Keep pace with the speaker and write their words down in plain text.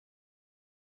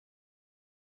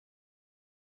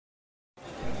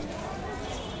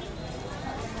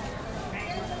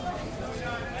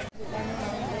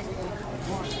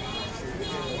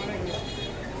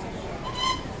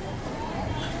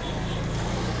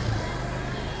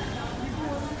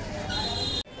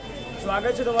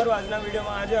स्वागत है तमारू आजना वीडियो में।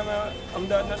 आज अमे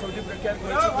अमदावादना सौथी प्रख्यात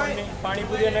मर्चीपोलनी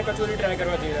पाणीपुरी अने कचोरी ट्राय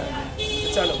करवा जई रह्या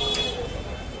छीए। चलो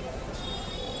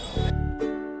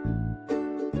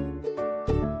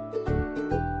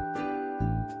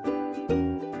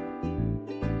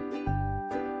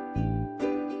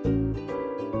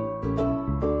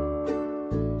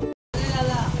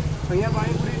अहींया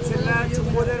पाणीपुरी छेल्ला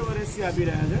 74 वर्षथी आपी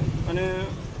रह्या छे अने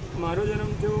मारो जन्म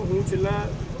थयो हूँ छेल्ला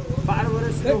 12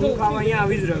 वर्षथी हूँ खावा अहींया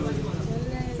आवी ज रह्यो छुं।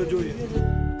 तो जोईए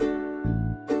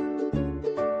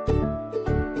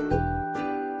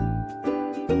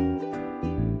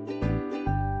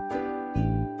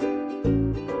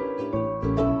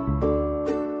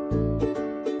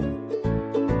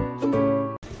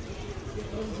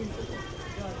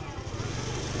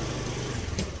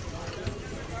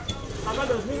आमा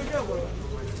 10 ની કેટલા પડે?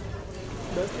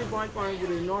 10 ની 5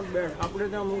 પાણીપુરી नॉट બેડ। આપણે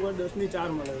ત્યાં અમુક વાર 10 ની 4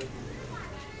 મળે છે।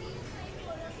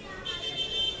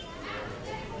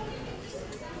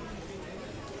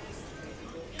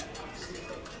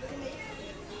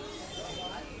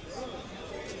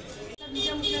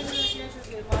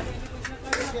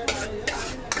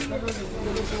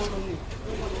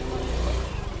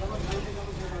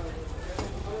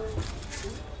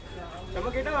 તમે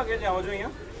કેટલા વાગે આવો છો અહીંયા?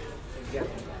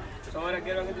 सवार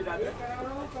 11 वागे रात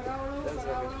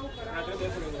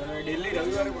 10 वागे डेली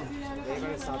रविवार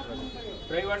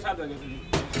रविवार 7 वागे सुधी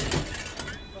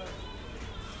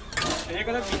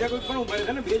कदाच बीजा कोई पण उभा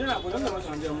है ने बे जण आपो छो ने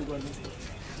सांजे अमुक વાર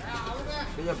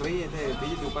बीजा भाई है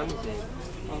बीजी दुकान छे।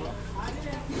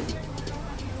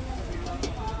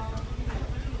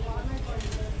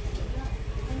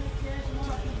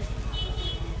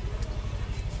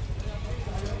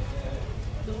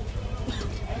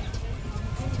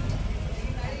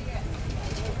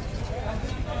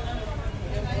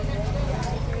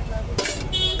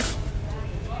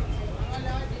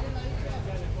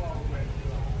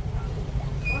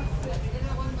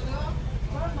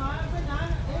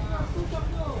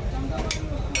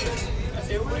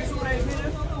 सेवपुरी શું પ્રાઇસ ની છે?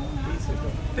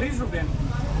 30 રૂપિયા।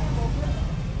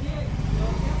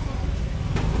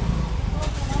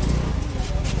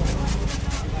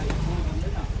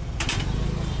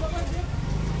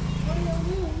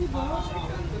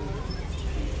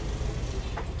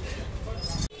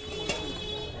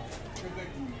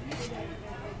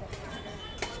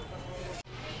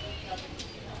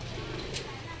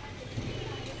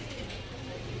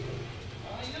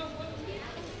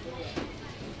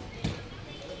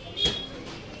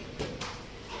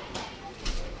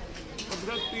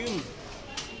 तीन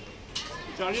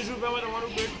 40 रुपया में तमारू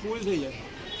पेट फूल थी जाए।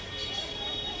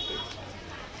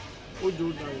 बहुत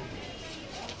दूर था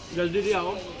जल्दी थी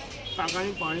आओ। काका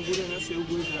की पाणीपुरी और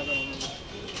सेवपुरी ट्राय करवा।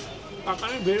 काका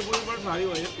की भेलपुरी पर सारी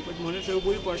हो बट मैंने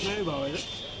सेवपुरी पर्सनली भावे है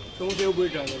तो हूँ सेवपुरी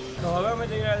ट्राय करूँ। तो हम मैं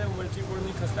जई रह्या मर्चीपोल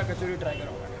की खस्ता कचोरी ट्राय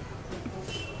करवा।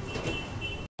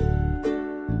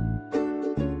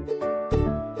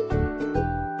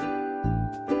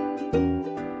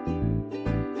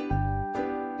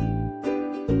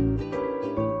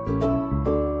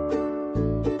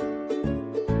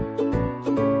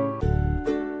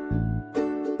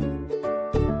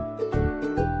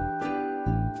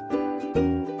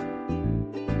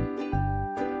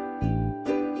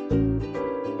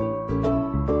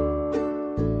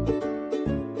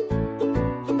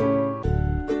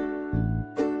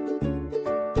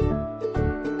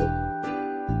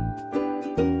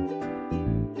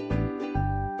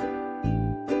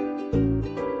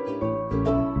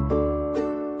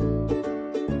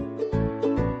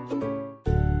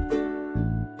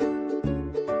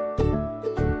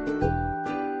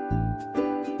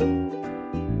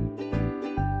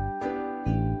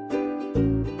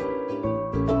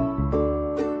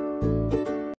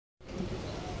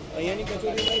 अहींयानी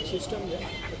कचोरी में एक सिस्टम है।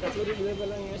 कचोरी ले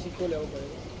पहला अहींया सिक्को लेवो पड़े।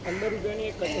 15 रुपयानी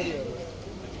एक कचोरी आवे।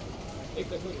 एक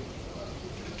कचोरी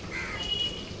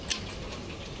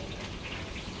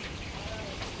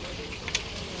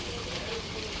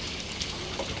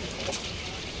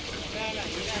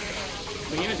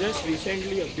अहींया जस्ट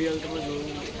रिसेंटली अभी हाल तमे जो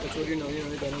कचोरी नवी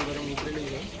नवी गरम गरम निकळेली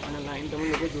है अने लाइन तमे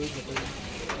लोको जोई शको छो।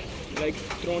 लाइक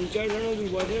 3-4 जणो ज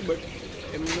ऊभा छे बट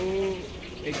एमनु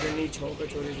एक जनी 6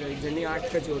 कचोरी है, एक जनी 8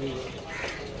 कचोरी है।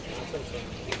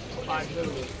 पार्सल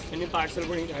एनी पार्सल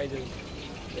पण खाई जाए।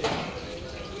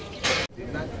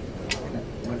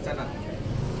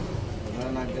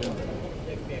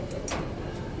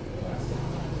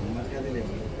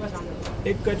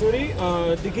 एक कचोरी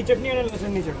तीखी चटनी और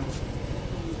लसन की चटनी।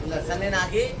 लसन ने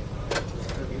नाखी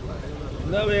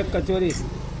मतलब एक कचोरी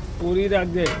पूरी राख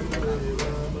दे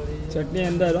चटनी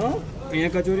अंदर। हो अँ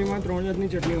कचोरी में 3 जातनी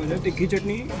चटनी हो, तीखी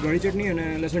चटनी, गળી चटनी और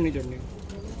लसन की चटनी।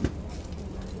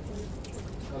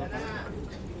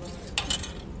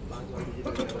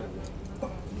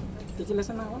 તીખી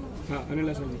લસણ નાખવાનું. હા, અને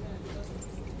લસણ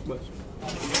બસ.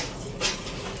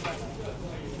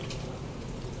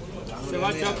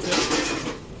 સેવા ચપ છે.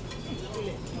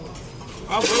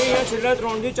 આ ભાઈ અહીંયા છેલ્લા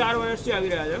 3 થી 4 વર્ષથી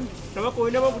આવી રહ્યા છે. તમે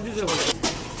કોઈને પણ પૂછી શકો છો.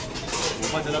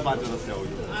 છેલ્લા 5 વર્ષથી આવું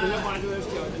છું. છેલ્લા 5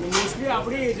 વર્ષથી આવે છે. મોસ્ટલી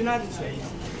આપણી એજના જ છે.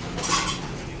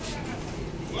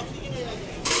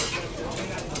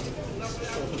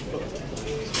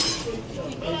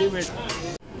 અલ્ટિમેટ.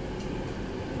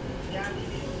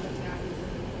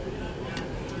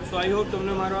 સો આઈ હોપ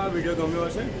તમને મારો આ વિડીયો ગમ્યો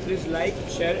હશે. Please like,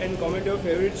 share and comment your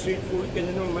favourite street food કે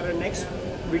જેને હું મારા નેક્સ્ટ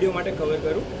વિડીયો માટે કવર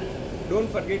કરું.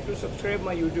 Don't forget two subscribe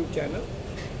my YouTube channel.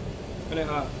 અને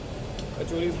હા,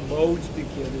 કચોરી બહુ જ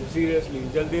તીખી હતી. સિરિયસલી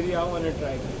જલ્દીથી આવો અને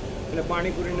ટ્રાય કરો. અને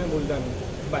પાણીપુરીને ભૂલતા નહીં.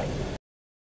 બાય.